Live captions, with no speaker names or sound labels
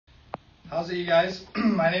How's it, you guys?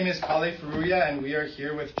 My name is Kahala Furuya, and we are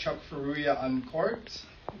here with Chuck Furuya Uncorked.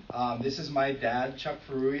 This is my dad, Chuck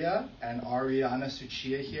Furuya, and Ariana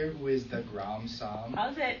Suchiya here, who is the ground som.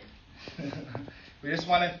 How's it? We just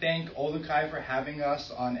want to thank OluKai for having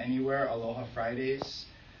us on Anywhere Aloha Fridays.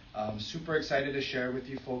 Super excited to share with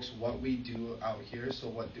you folks what we do out here. So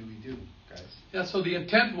what do we do, guys? Yeah, so the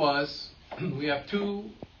intent was, we have two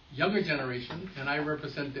younger generation, and I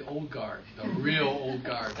represent the old guard, the real old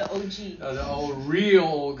guard. The OG. Real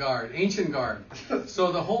old guard, ancient guard.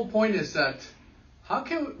 So the whole point is that,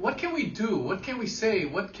 what can we do? What can we say?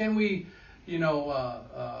 What can we,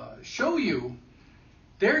 show you,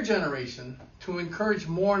 their generation, to encourage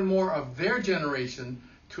more and more of their generation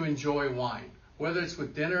to enjoy wine, whether it's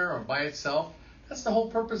with dinner or by itself. That's the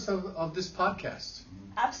whole purpose of this podcast.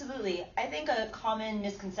 Absolutely. I think a common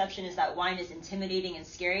misconception is that wine is intimidating and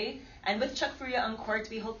scary. And with Chuck Furuya Uncorked,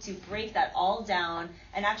 we hope to break that all down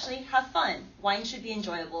and actually have fun. Wine should be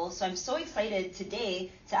enjoyable. So I'm so excited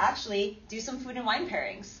today to actually do some food and wine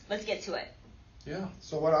pairings. Let's get to it. Yeah.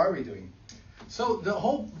 So what are we doing? So the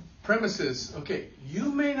whole premise is, okay,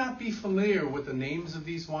 you may not be familiar with the names of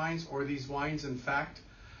these wines or these wines in fact,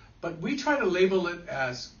 but we try to label it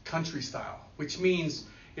as country style, which means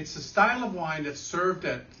it's a style of wine that's served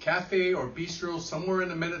at cafe or bistro somewhere in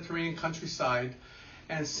the Mediterranean countryside,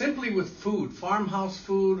 and simply with food, farmhouse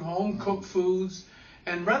food, home-cooked foods.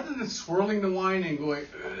 And rather than swirling the wine and going,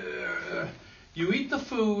 you eat the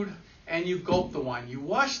food and you gulp the wine. You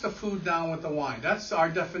wash the food down with the wine. That's our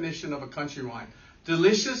definition of a country wine.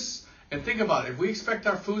 Delicious, and think about it. If we expect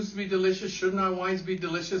our foods to be delicious, shouldn't our wines be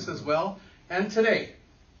delicious as well? And today.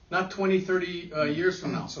 Not 20, 30 years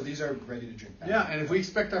from now. So these are ready to drink now. Yeah, and if we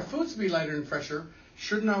expect our foods to be lighter and fresher,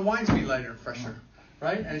 shouldn't our wines be lighter and fresher,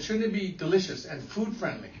 right? And shouldn't it be delicious and food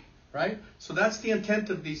friendly, right? So that's the intent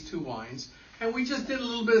of these two wines. And we just did a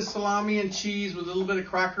little bit of salami and cheese with a little bit of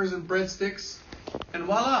crackers and breadsticks, and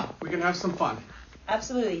voila, we can have some fun.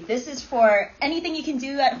 Absolutely. This is for anything you can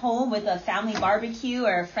do at home with a family barbecue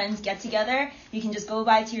or a friends get together. You can just go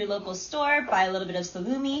by to your local store, buy a little bit of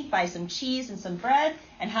salumi, buy some cheese and some bread,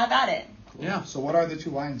 and have at it. Cool. Yeah. So what are the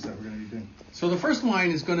two wines that we're going to be doing? So the first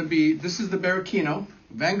wine is going to be, this is the Barraquino,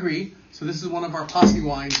 Vangri. So this is one of our posse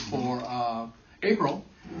wines for April.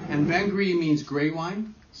 And Vangri means gray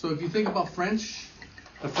wine. So if you think about French,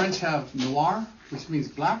 the French have noir, which means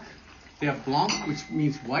black. They have blanc, which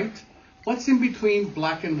means white. What's in between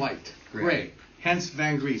black and white? Gray. Hence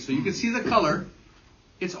Vangri. So you can see the color.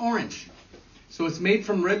 It's orange. So it's made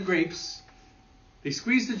from red grapes. They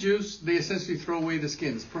squeeze the juice. They essentially throw away the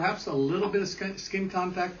skins. Perhaps a little bit of skin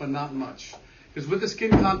contact, but not much. Because with the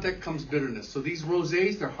skin contact comes bitterness. So these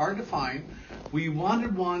rosés, they're hard to find. We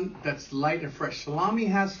wanted one that's light and fresh. Salami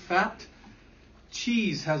has fat.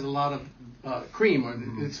 Cheese has a lot of cream. Or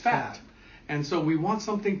it's fat. And so we want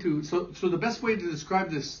something to, so the best way to describe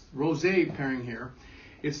this rosé pairing here,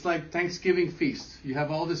 it's like Thanksgiving feast. You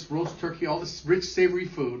have all this roast turkey, all this rich, savory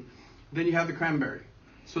food. Then you have the cranberry.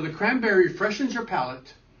 So the cranberry freshens your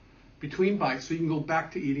palate between bites so you can go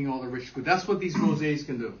back to eating all the rich food. That's what these rosés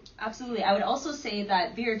can do. Absolutely. I would also say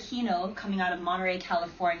that Barraquino, coming out of Monterey,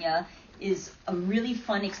 California, is a really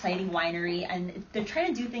fun, exciting winery, and they're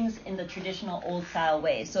trying to do things in the traditional old style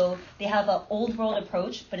way. So they have an old world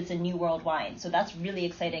approach, but it's a new world wine. So that's really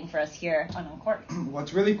exciting for us here on Uncorked.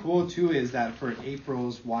 What's really cool too is that for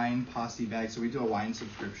April's wine posse bag, so we do a wine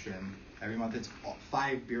subscription every month. It's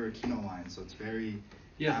 5 Barraquino wines, so it's very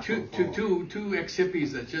two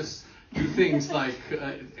ex-hippies that just do things like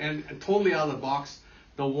and totally out of the box.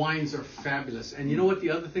 The wines are fabulous, and you know what?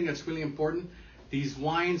 The other thing that's really important. These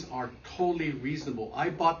wines are totally reasonable. I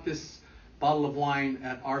bought this bottle of wine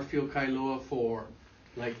at our field Kailua for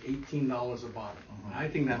like $18 a bottle. I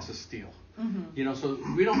think that's a steal. So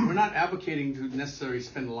we're not advocating to necessarily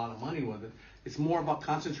spend a lot of money with it. It's more about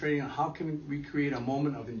concentrating on how can we create a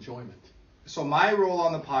moment of enjoyment. So my role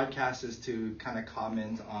on the podcast is to kind of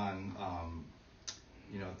comment on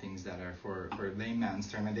things that are for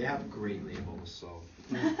layman's term, and they have great labels. So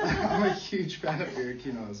I'm a huge fan of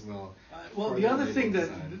Barraquino as well. Well, the other thing the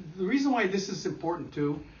reason why this is important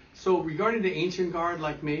too, so regarding the ancient guard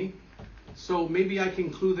like me, so maybe I can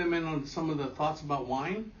clue them in on some of the thoughts about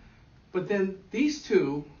wine, but then these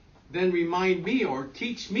two then remind me or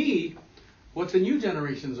teach me what the new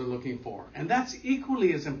generations are looking for. And that's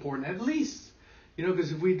equally as important, at least,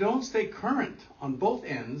 because if we don't stay current on both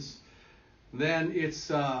ends, then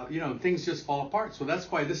it's, things just fall apart. So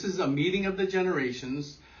that's why this is a meeting of the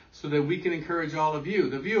generations so that we can encourage all of you,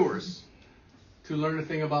 the viewers, to learn a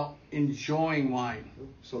thing about enjoying wine.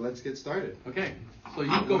 So let's get started. Okay. So you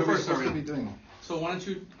go first, What are we supposed to be doing? So why don't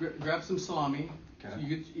you grab some salami, Okay. So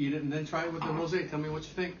you could eat it and then try it with the rosé. Tell me what you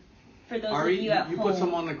think. For those Ari, of you at you home, put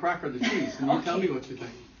some on the cracker, the cheese, and you tell me what you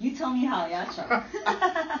think. You tell me how, yeah, Chuck.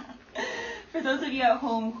 For those of you at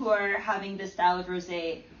home who are having this style of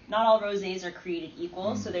rosé, not all rosés are created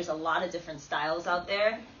equal, so there's a lot of different styles out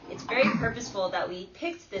there. It's very purposeful that we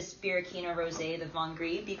picked this Birichino rosé, the Vin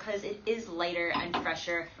Gris, because it is lighter and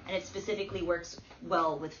fresher, and it specifically works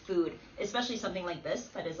well with food, especially something like this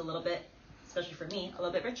that is a little bit, especially for me, a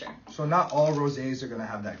little bit richer. So not all rosés are gonna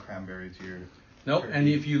have that cranberry to your. Nope, and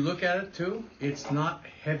if you look at it too, it's not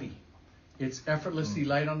heavy. It's effortlessly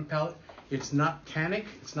light on the palate. It's not tannic.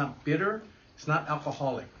 It's not bitter. It's not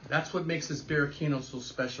alcoholic. That's what makes this Birichino so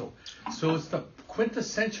special. So it's the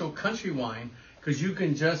quintessential country wine because you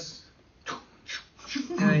can just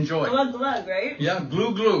and enjoy. Glug glug, right? Yeah,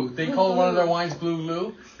 glue glue. They call one of their wines glue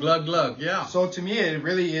glue. Glug glug. Yeah. So to me, it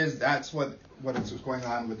really is. That's what is going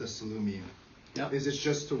on with the Salumi. Yeah. Is it's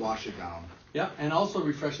just to wash it down. Yeah, and also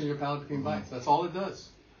refreshing your palate between bites. That's all it does.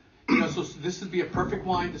 You know, so this would be a perfect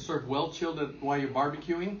wine to serve well chilled while you're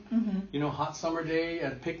barbecuing. You know, hot summer day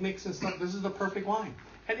at picnics and stuff. This is the perfect wine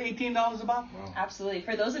at $18 a bottle. Wow. Absolutely.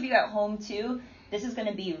 For those of you at home too, this is going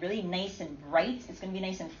to be really nice and bright. It's going to be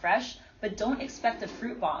nice and fresh, but don't expect a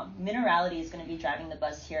fruit bomb. Minerality is going to be driving the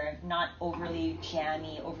bus here, not overly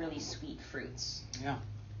jammy, overly sweet fruits. Yeah.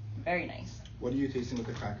 Very nice. What are you tasting with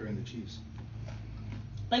the cracker and the cheese?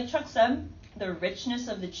 Like Chuck said, the richness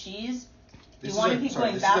of the cheese. This You want to keep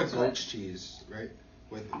going back This is a to it. goat's cheese, right?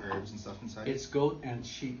 With herbs and stuff inside. It's goat and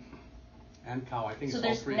sheep and cow. I think So it's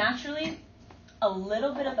all there's three. naturally a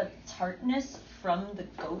little bit of a tartness from the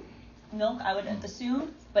goat milk, I would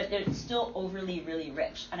assume, but it's still overly, really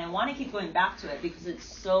rich. And I want to keep going back to it because it's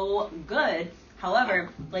so good. However,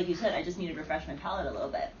 like you said, I just need to refresh my palate a little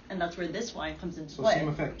bit. And that's where this wine comes into So play. same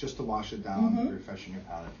effect, just to wash it down, refreshing your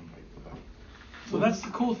palate from bite to bite. So that's the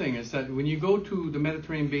cool thing is that when you go to the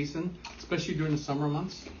Mediterranean basin, especially during the summer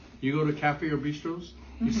months, you go to cafe or bistros,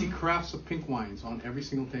 you see crafts of pink wines on every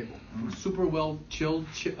single table. Super well chilled,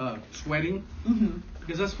 sweating,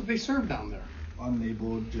 because that's what they serve down there.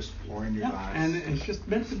 Unlabeled, just pouring your glass. And it's just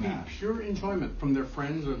meant to be Smash. pure enjoyment from their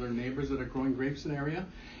friends or their neighbors that are growing grapes in the area.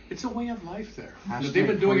 It's a way of life there. Hashtag They've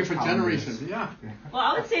been doing it for porch calendars. generations. Yeah. Well,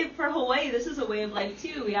 I would say for Hawaii, this is a way of life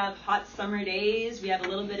too. We have hot summer days. We have a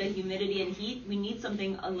little bit of humidity and heat. We need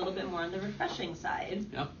something a little bit more on the refreshing side.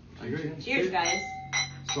 Yep. I agree. Cheers, guys.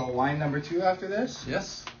 So wine number 2 after this?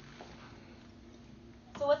 Yes.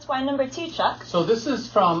 So what's wine number 2, Chuck? So this is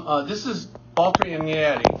from this is Baltri and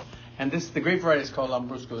Nieri, and this the grape variety is called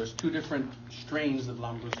Lambrusco. There's 2 different strains of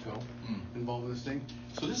Lambrusco involved in this thing.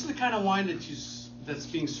 So this is the kind of wine that's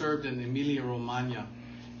being served in Emilia Romagna,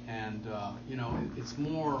 and you know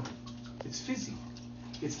it's fizzy,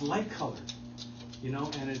 it's light colored, you know,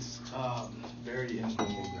 and it's Very in vogue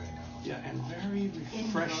right now. yeah, and very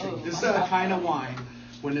refreshing. vogue. This is the kind of wine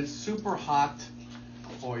when it's super hot,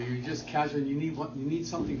 or you just casual. You need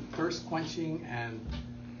something thirst quenching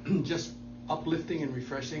and just uplifting and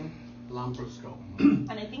refreshing. Lambrusco.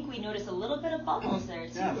 And I think we noticed a little bit of bubbles there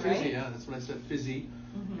too, Yeah, fizzy. right? Yeah, that's what I said. Fizzy.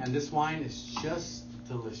 And this wine is just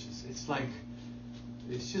delicious.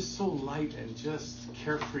 It's just so light and just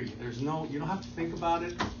carefree. You don't have to think about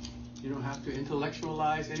it. You don't have to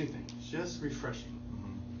intellectualize anything. It's just refreshing.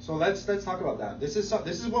 So let's talk about that. This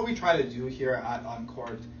is what we try to do here at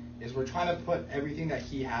Uncorked, is we're trying to put everything that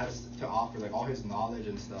he has to offer, like all his knowledge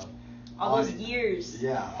and stuff. All those years.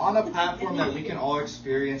 Yeah, on a platform that we can all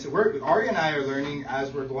experience. Ari and I are learning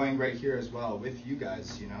as we're going right here as well with you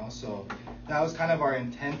guys, you know. So that was kind of our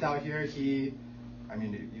intent out here. You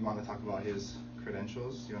want to talk about his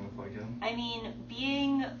credentials? You want to plug him? I mean,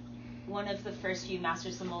 being one of the first few Master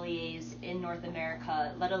Sommeliers in North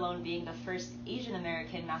America, let alone being the first Asian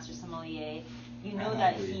American Master Sommelier, you know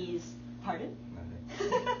that he's... Pardon?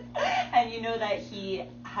 And you know that he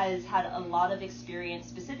has had a lot of experience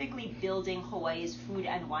specifically building Hawaii's food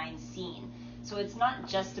and wine scene. So it's not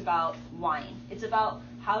just about wine. It's about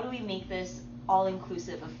how do we make this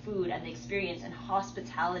all-inclusive of food and the experience and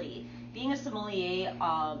hospitality. Being a sommelier,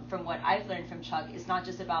 from what I've learned from Chuck, is not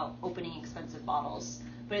just about opening expensive bottles,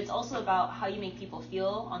 but it's also about how you make people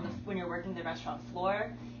feel when you're working the restaurant floor.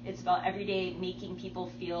 It's about every day making people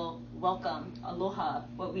feel welcome, aloha.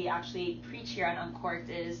 What we actually preach here on Uncorked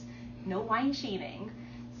is no wine shaming.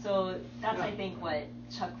 So that's, I think, what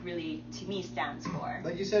Chuck really, to me, stands for.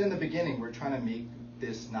 Like you said in the beginning, we're trying to make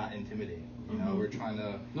this not intimidating. You know, we're trying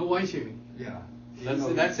to... No wine shaming. Yeah.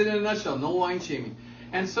 That's it in a nutshell. No wine shaming.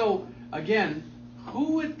 And so, again,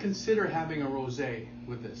 who would consider having a rosé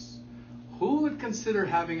with this? Who would consider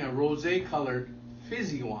having a rosé-colored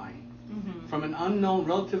fizzy wine from an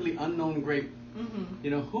relatively unknown grape You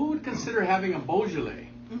know, who would consider having a Beaujolais?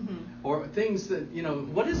 Or things that, you know,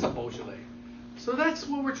 what is a Beaujolais? So that's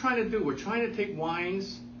what we're trying to do. We're trying to take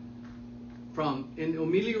wines from, in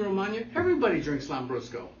Emilia-Romagna, everybody drinks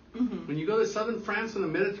Lambrusco. When you go to southern France and the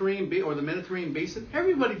Mediterranean or the Mediterranean basin,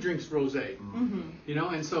 everybody drinks rosé. You know,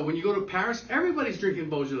 and so when you go to Paris, everybody's drinking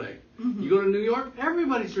Beaujolais. You go to New York,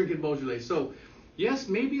 everybody's drinking Beaujolais. So yes,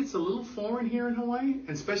 maybe it's a little foreign here in Hawaii, and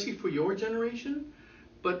especially for your generation,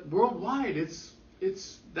 but worldwide,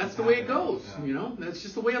 that's the way it goes. You know, that's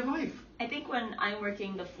just the way of life. I think when I'm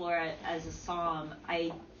working the floor as a somm,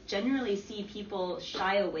 I generally see people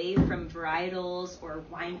shy away from varietals or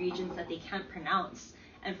wine regions that they can't pronounce.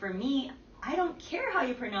 And for me, I don't care how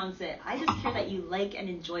you pronounce it. I just care that you like and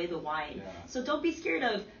enjoy the wine. So don't be scared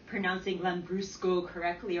of pronouncing Lambrusco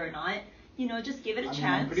correctly or not. You know, just give it a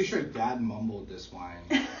chance. I'm pretty sure Dad mumbled this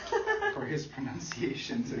wine for his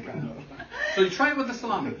pronunciation to kind of. So you try it with the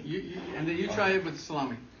salami, and then you try it with the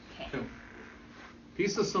salami. Okay. So,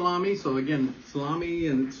 piece of salami. So again, salami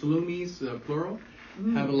and salumis, plural,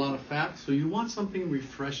 have a lot of fat. So you want something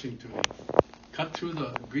refreshing to it. Cut through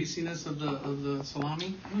the greasiness of the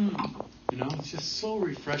salami. You know, it's just so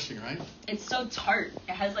refreshing, right? It's so tart.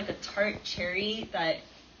 It has like a tart cherry that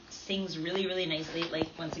sings really, really nicely. Like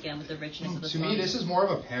once again with the richness of the salami. To me, this is more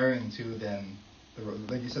of a pairing too than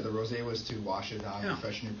like you said. The rosé was to wash it down,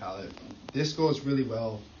 freshen your palate. This goes really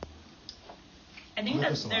well. I think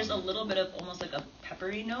that there's a little bit of almost like a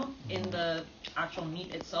peppery note in the actual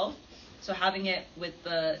meat itself. So having it with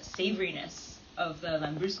the savoriness of the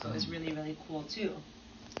Lambrusco is really, really cool too.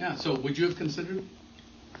 Yeah, so would you have considered?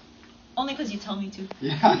 Only because you tell me to.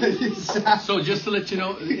 Yeah, exactly. So just to let you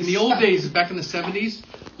know, in the old days, back in the 70s,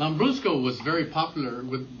 Lambrusco was very popular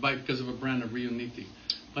because of a brand of Riunite,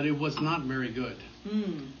 but it was not very good.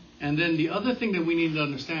 And then the other thing that we need to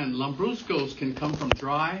understand, Lambruscos can come from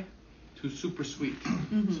dry to super sweet.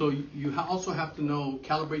 So you also have to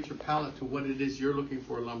calibrate your palate to what it is you're looking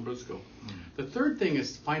for in Lambrusco. The third thing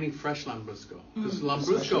is finding fresh Lambrusco. Because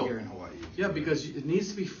Lambrusco, especially here in Hawaii. Yeah, because it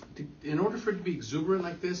needs to be, in order for it to be exuberant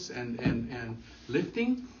like this and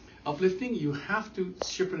uplifting, you have to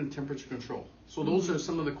ship it in temperature control. So those are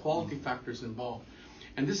some of the quality factors involved.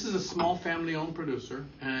 And this is a small family-owned producer,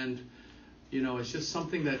 and you know, it's just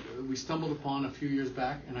something that we stumbled upon a few years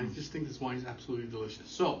back, and I just think this wine is absolutely delicious.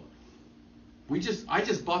 So I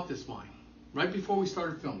just bought this wine right before we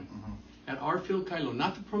started filming at our field Kailo,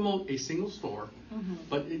 not to promote a single store,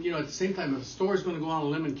 but you know, at the same time, if a store is going to go on a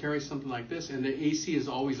limb and carry something like this, and the AC is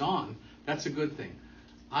always on, that's a good thing.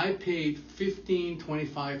 I paid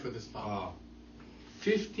 $15.25 for this bottle.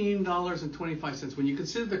 $15.25. When you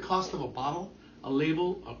consider the cost of a bottle, a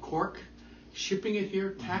label, a cork, shipping it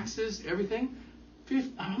here, taxes, everything,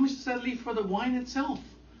 how much does that leave for the wine itself?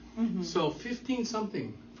 So 15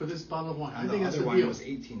 something for this bottle of wine. And I think the that's other a wine deal. was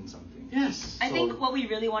 18 something. Yes. I think what we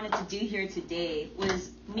really wanted to do here today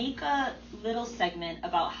was make a little segment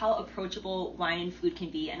about how approachable wine and food can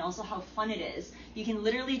be, and also how fun it is. You can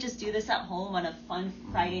literally just do this at home on a fun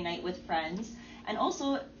Friday night with friends, and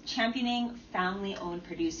also championing family-owned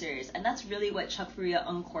producers. And that's really what Furuya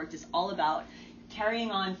Uncorked is all about.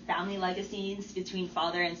 Carrying on family legacies between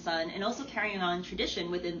father and son, and also carrying on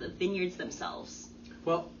tradition within the vineyards themselves.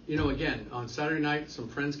 Well, you know, again, on Saturday night, some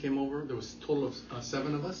friends came over. There was a total of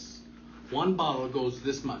 7 of us. One bottle goes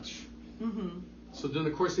this much. So during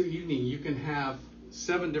the course of the evening, you can have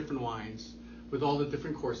 7 different wines with all the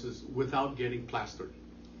different courses without getting plastered.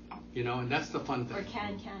 You know, and that's the fun thing. Or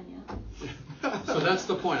can, yeah. So that's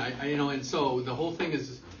the point. You know, and so the whole thing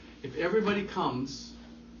is, if everybody comes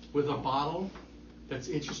with a bottle that's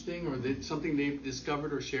interesting or something they've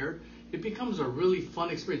discovered or shared, it becomes a really fun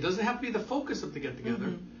experience. It doesn't have to be the focus of the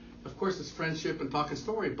get-together. Of course, it's friendship and talking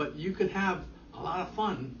story, but you can have a lot of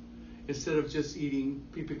fun instead of just eating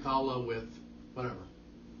pipikala with whatever.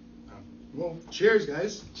 Well, cheers,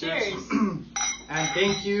 guys. Cheers. And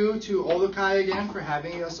thank you to OluKai again for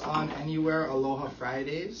having us on Anywhere Aloha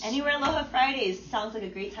Fridays. Anywhere Aloha Fridays sounds like a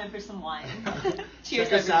great time for some wine. Cheers,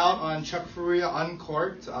 Check us out on Furuya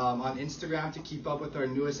Uncorked on Instagram to keep up with our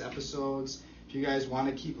newest episodes. If you guys want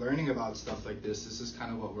to keep learning about stuff like this is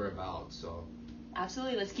kind of what we're about. So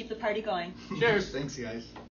absolutely, let's keep the party going. Cheers. Thanks, guys.